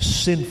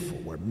sinful,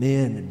 where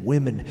men and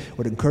women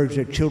would encourage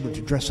their children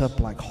to dress up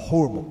like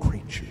horrible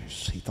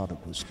creatures. He thought it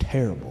was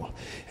terrible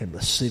and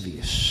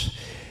lascivious.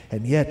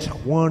 And yet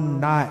one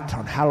night,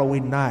 on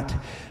Halloween night,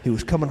 he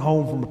was coming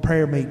home from a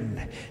prayer meeting,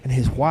 and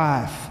his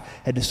wife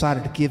had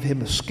decided to give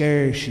him a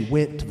scare. She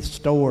went to the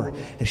store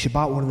and she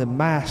bought one of the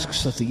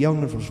masks that the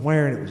young'un was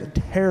wearing. It was a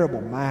terrible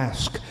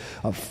mask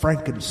of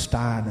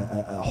Frankenstein,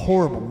 a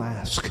horrible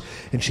mask.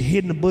 And she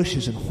hid in the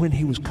bushes, and when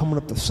he was coming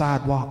up the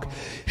sidewalk,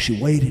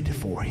 she waited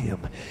for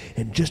him.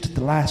 And just at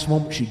the last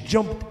moment, she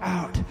jumped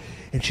out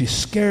and she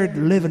scared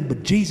the living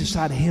bejesus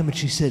out of him, and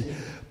she said,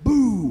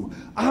 "Boo,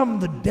 I'm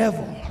the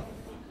devil."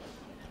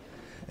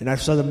 And that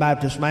Southern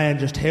Baptist man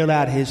just held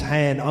out his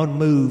hand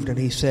unmoved, and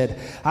he said,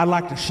 "I'd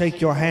like to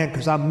shake your hand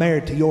because I'm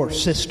married to your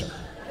sister."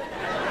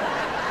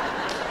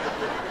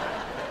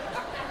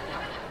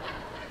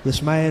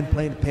 This man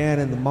played the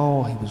piano in the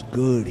mall. He was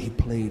good. He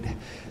played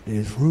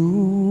 "There's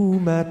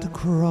Room at the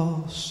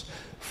Cross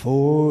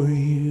for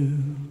You."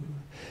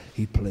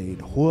 He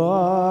played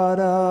 "What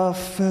a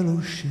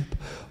Fellowship,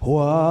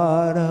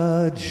 what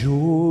a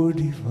Joy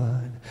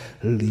Divine,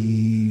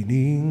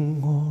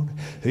 leaning on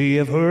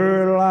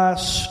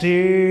everlasting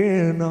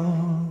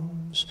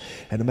arms."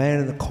 And the man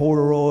in the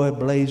corduroy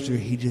blazer,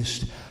 he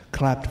just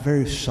clapped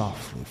very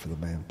softly for the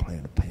man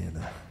playing the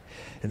piano.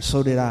 And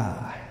so did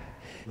I.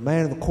 The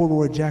man in the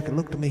corduroy jacket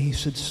looked at me. He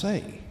said,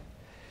 "Say,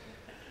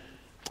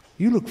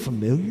 you look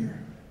familiar."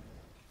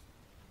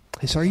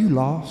 He said, "Are you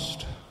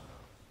lost?"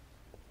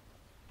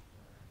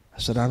 I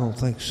said, "I don't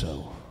think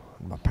so."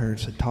 My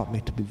parents had taught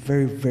me to be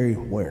very, very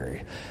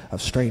wary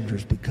of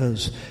strangers,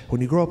 because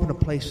when you grow up in a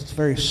place that's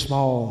very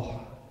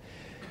small,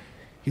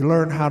 you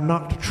learn how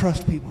not to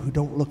trust people who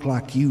don't look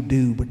like you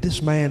do. But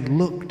this man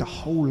looked a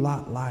whole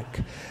lot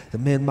like the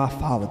men my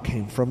father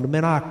came from, the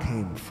men I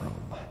came from.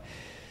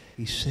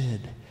 He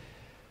said,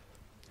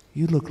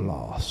 "You look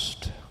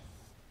lost."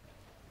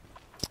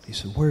 He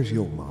said, "Where's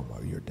your mama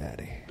or your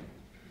daddy?"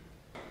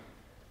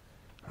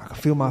 I could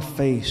feel my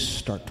face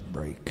start to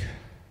break.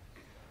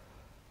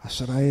 I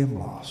said, "I am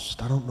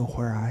lost. I don't know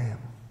where I am."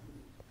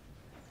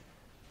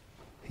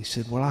 He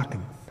said, "Well, I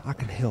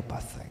can help, I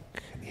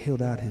think." And he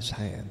held out his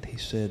hand. He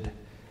said,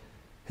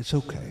 "It's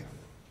okay.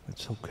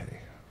 It's okay.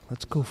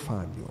 Let's go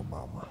find your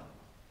mama."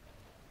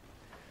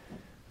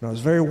 And I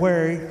was very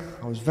wary.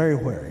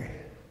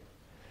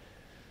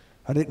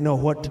 I didn't know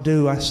what to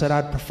do. I said,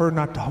 "I'd prefer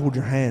not to hold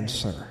your hand,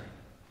 sir."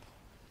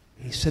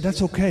 He said,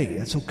 "That's okay.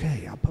 That's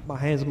okay." I put my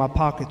hands in my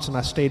pockets, and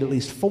I stayed at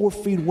least 4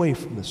 feet away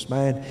from this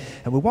man.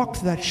 And we walked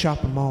through that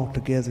shopping mall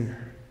together,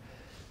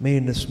 me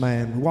and this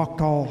man. We walked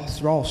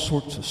through all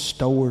sorts of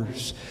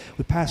stores.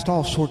 We passed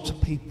all sorts of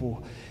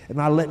people.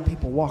 And I let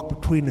people walk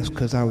between us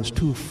because I was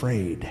too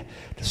afraid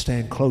to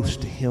stand close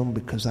to him,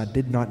 because I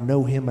did not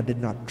know him. I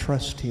did not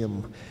trust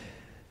him.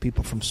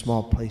 People from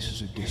small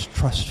places are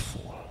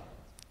distrustful.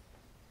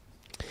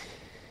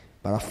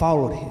 But I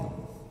followed him.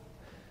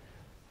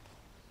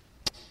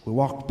 We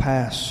walked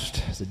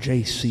past the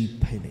J.C.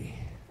 Penney,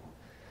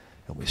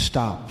 and we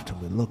stopped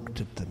and we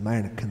looked at the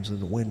mannequins in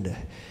the window.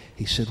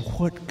 He said,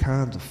 "What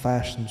kinds of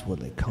fashions will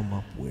they come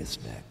up with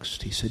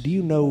next?" He said, "Do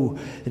you know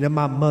that in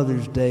my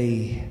mother's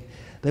day,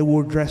 they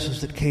wore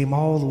dresses that came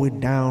all the way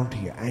down to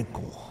your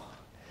ankle?"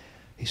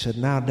 He said,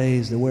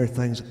 nowadays they wear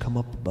things that come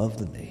up above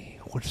the knee.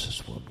 What's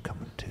this world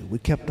coming to? We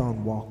kept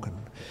on walking.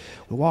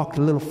 We walked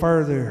a little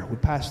further. We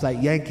passed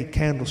that Yankee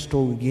candle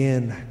store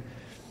again.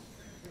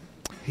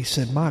 He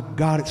said, my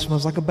God, it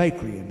smells like a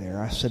bakery in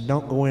there. I said,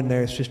 don't go in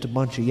there. It's just a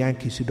bunch of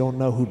Yankees who don't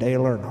know who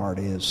Dale Earnhardt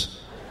is.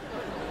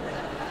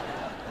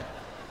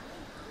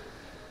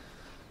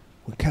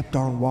 We kept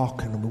on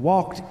walking, and we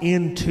walked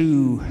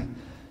into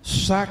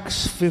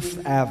Saks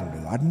Fifth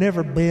Avenue. I'd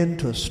never been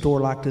to a store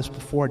like this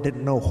before. I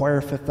didn't know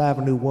where Fifth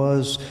Avenue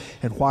was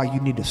and why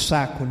you need a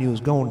sack when you was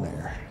going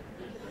there.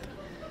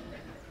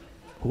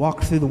 We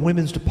walked through the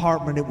women's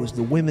department. It was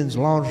the women's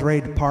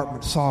lingerie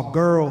department. Saw a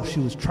girl.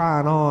 She was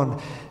trying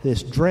on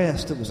this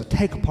dress that was a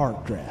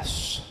take-apart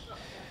dress.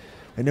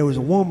 And there was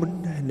a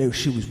woman, and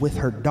she was with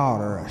her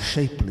daughter, a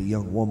shapely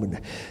young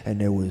woman, and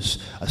there was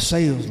a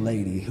sales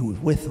lady who was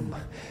with them.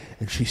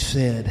 And she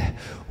said,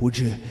 would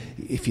you,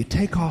 if you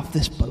take off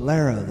this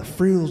bolero, the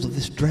frills of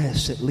this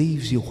dress, it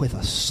leaves you with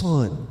a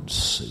sun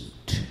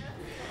suit.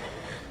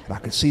 And I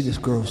could see this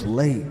girl's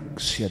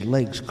legs. She had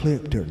legs clear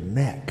up to her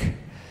neck.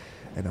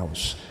 And I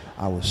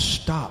was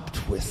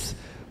stopped with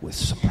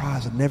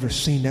surprise. I'd never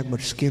seen that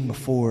much skin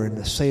before. And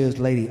the sales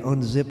lady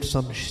unzipped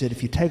something. She said,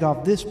 if you take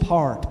off this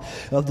part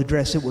of the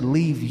dress, it would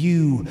leave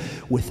you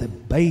with a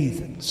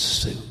bathing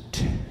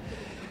suit.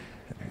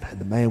 And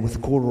the man with the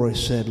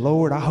corduroys said,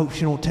 Lord, I hope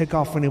she don't take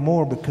off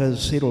anymore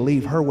because it'll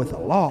leave her with a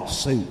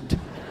lawsuit.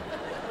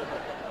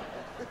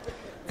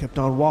 Kept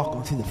on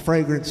walking through the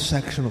fragrance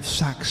section of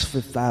Saks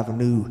Fifth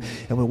Avenue,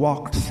 and we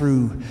walked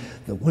through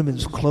the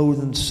women's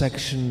clothing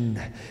section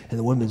and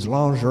the women's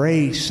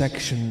lingerie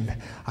section.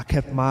 I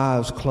kept my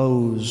eyes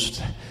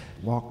closed.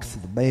 Walked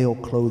through the male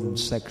clothing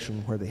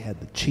section where they had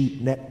the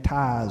cheap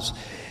neckties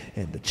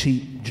and the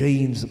cheap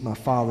jeans that my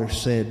father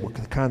said were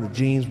the kind of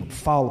jeans would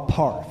fall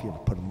apart if you ever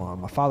put them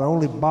on. My father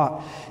only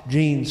bought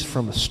jeans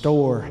from a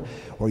store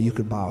where you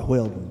could buy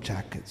welding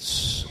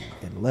jackets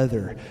and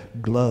leather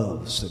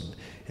gloves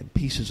and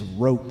pieces of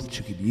rope that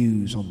you could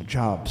use on the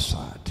job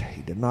site.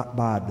 He did not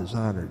buy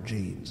designer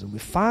jeans. And we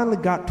finally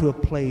got to a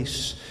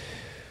place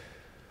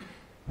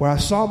where I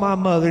saw my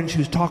mother, and she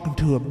was talking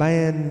to a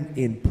man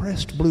in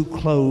pressed blue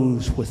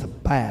clothes with a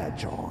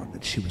badge on,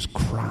 and she was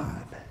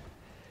crying.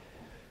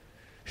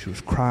 She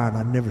was crying.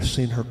 I'd never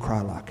seen her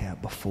cry like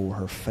that before.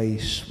 Her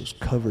face was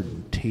covered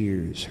in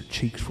tears. Her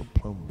cheeks were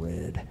plum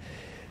red.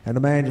 And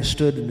the man just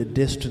stood in the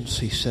distance.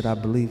 He said, I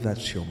believe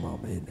that's your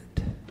mama, isn't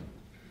it?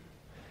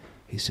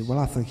 He said, well,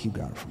 I think you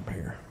got it from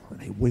here.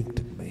 And he winked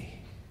at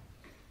me.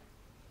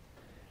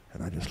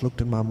 And I just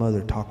looked at my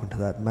mother talking to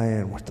that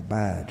man with the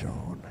badge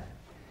on.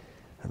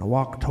 And I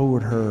walked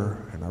toward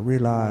her, and I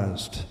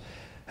realized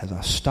as I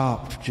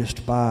stopped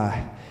just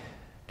by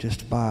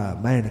a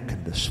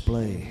mannequin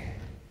display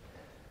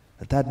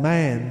that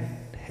man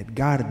had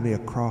guided me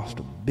across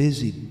a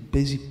busy,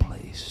 busy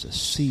place, a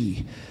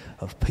sea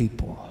of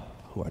people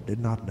who I did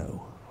not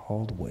know,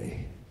 all the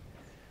way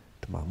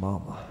to my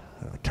mama.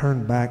 And I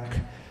turned back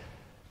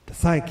to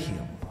thank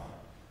him.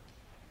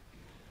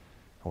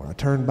 And when I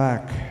turned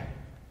back,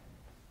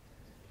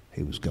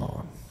 he was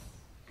gone.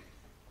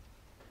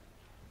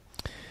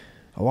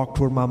 I walked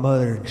toward my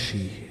mother, and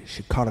she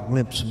caught a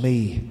glimpse of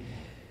me.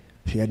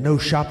 She had no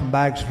shopping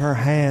bags in her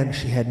hand.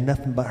 She had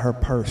nothing but her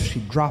purse. She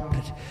dropped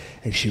it,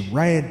 and she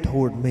ran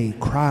toward me,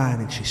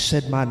 crying, and she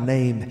said my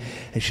name,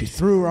 and she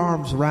threw her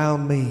arms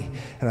around me,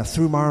 and I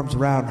threw my arms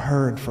around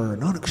her, and for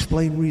an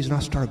unexplained reason, I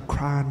started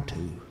crying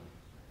too.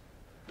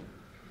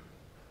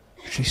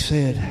 She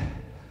said,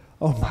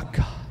 oh my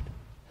God,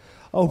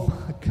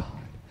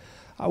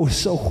 I was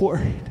so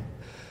worried.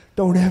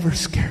 Don't ever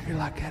scare me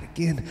like that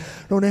again.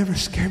 Don't ever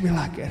scare me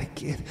like that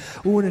again.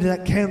 We went into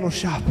that candle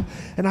shop,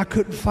 and I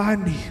couldn't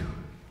find you.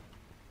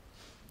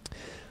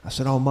 I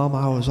said, oh, Mama,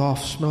 I was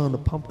off smelling the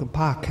pumpkin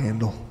pie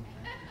candle.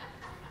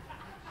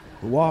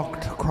 We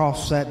walked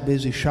across that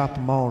busy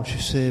shopping mall, and she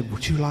said,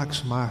 would you like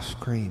some ice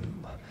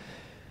cream?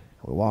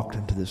 We walked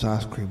into this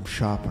ice cream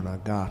shop, and I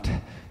got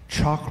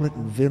chocolate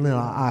and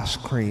vanilla ice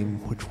cream,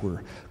 which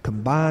were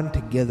combined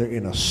together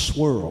in a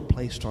swirl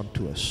placed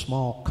onto a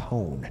small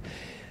cone.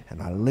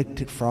 And I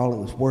licked it for all it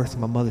was worth.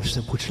 My mother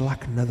said, would you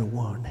like another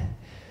one?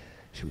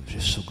 She was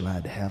just so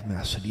glad to have me.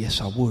 I said, yes,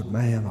 I would,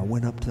 ma'am. I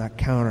went up to that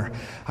counter.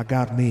 I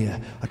got me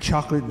a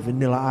chocolate and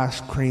vanilla ice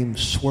cream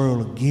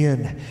swirl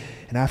again.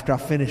 And after I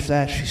finished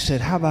that, she said,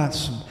 how about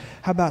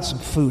some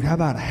food? How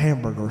about a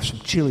hamburger or some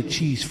chili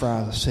cheese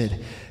fries? I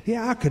said,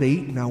 yeah, I could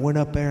eat. And I went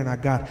up there and I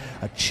got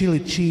a chili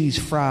cheese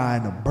fry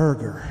and a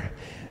burger.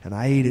 And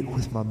I ate it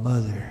with my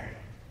mother.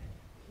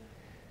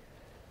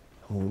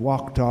 When we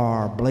walked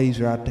our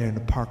Blazer out there in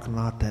the parking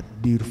lot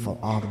that beautiful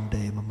autumn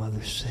day, my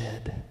mother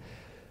said,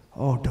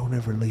 oh, don't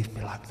ever leave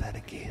me like that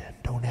again.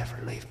 Don't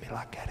ever leave me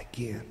like that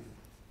again.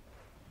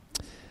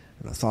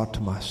 And I thought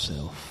to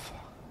myself,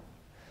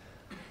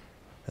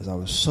 as I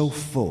was so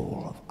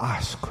full of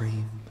ice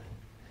cream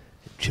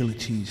and chili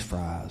cheese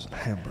fries and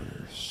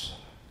hamburgers,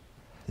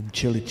 and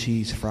chili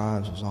cheese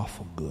fries was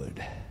awful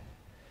good.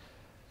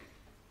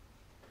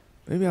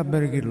 Maybe I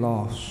better get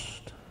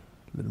lost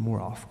a little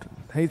more often.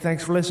 Hey,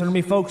 thanks for listening to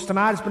me, folks,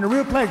 tonight. It's been a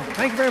real pleasure.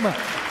 Thank you very much.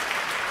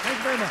 Thank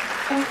you very much.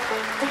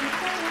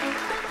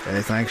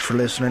 Hey, thanks for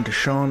listening to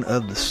Sean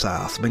of the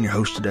South. I've been your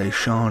host today,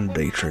 Sean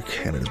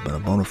Dietrich, and it has been a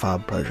bona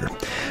fide pleasure,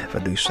 if I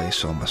do say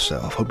so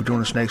myself. Hope you join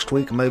us next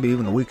week, and maybe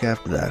even the week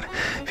after that,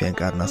 if you ain't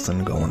got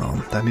nothing going on.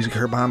 That music you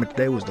heard behind me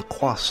today was the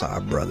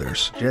Quasi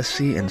Brothers,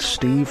 Jesse and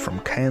Steve from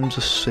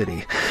Kansas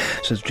City.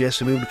 Since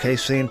Jesse moved to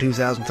KC in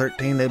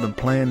 2013, they've been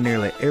playing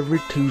nearly every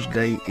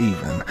Tuesday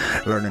evening,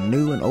 learning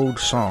new and old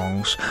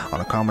songs on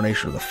a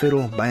combination of the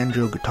fiddle,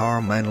 banjo,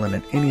 guitar, mandolin,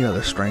 and any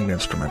other stringed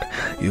instrument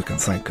you can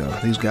think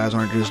of. These guys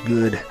aren't just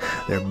good,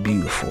 they're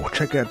beautiful.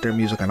 Check out their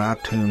music on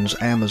iTunes,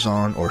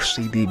 Amazon, or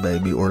CD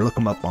Baby, or look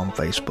them up on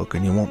Facebook,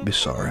 and you won't be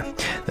sorry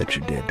that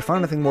you did. To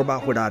find anything more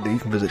about what I do, you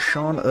can visit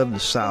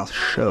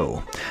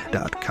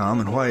SeanOfTheSouthShow.com.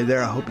 And while you're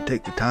there, I hope you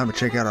take the time to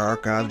check out our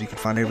archives. You can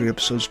find every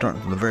episode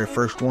starting from the very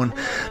first one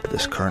to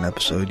this current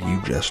episode you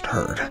just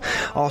heard.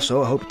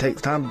 Also, I hope you take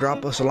the time to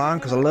drop us a line,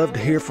 because I love to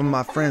hear from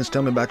my friends.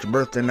 Tell me about your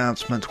birthday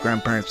announcements,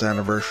 grandparents'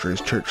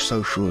 anniversaries, church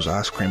socials,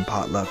 ice cream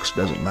potlucks,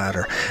 doesn't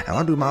matter. And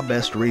I'll do my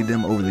best to read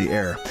them over the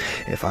air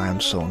if I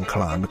am so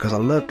inclined, because I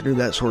love to do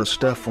that sort of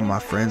stuff for my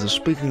friends. And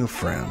speaking of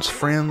friends,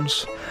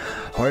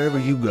 wherever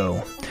you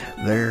go,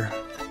 there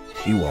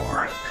you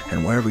are.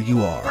 And wherever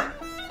you are,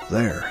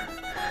 there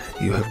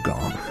you have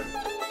gone.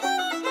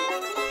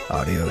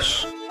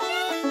 Adios.